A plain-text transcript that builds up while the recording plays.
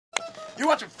You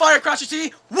watching fire across your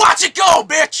city? Watch it go,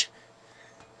 bitch!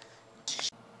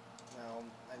 Now,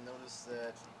 I noticed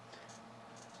that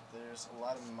there's a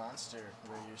lot of monster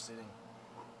where you're sitting.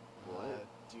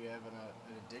 Do you have an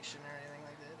addiction or anything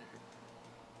like that? Or?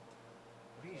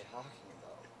 What are you talking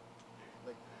about?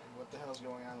 Like, what the hell's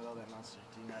going on with all that monster?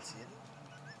 Do you not see it?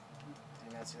 Do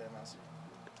you not see that monster?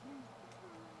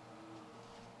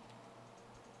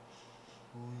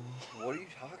 What are you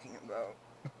talking about?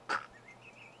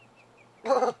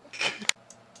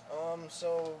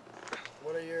 So,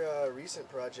 what are your recent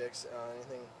projects?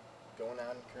 Anything going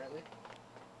on currently?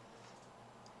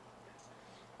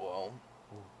 Well,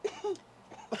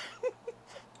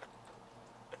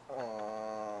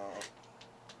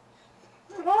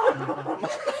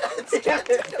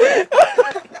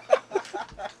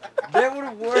 that would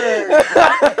have worked.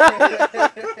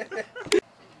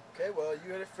 Okay, well, you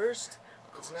heard it first.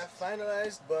 It's not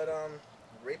finalized, but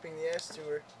Raping the Ass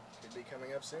tour could be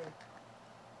coming up soon.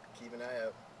 Keep an eye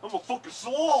out. I'm a fucking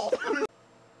sloth!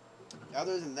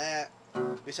 Other than that,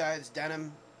 besides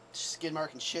denim, skid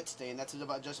mark, and shit stain, that's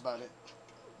just about it.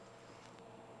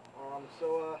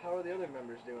 So how are the other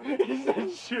members doing?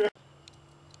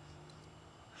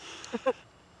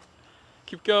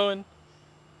 Keep going.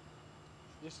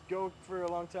 Just go for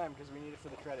a long time because we need it for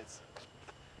the credits.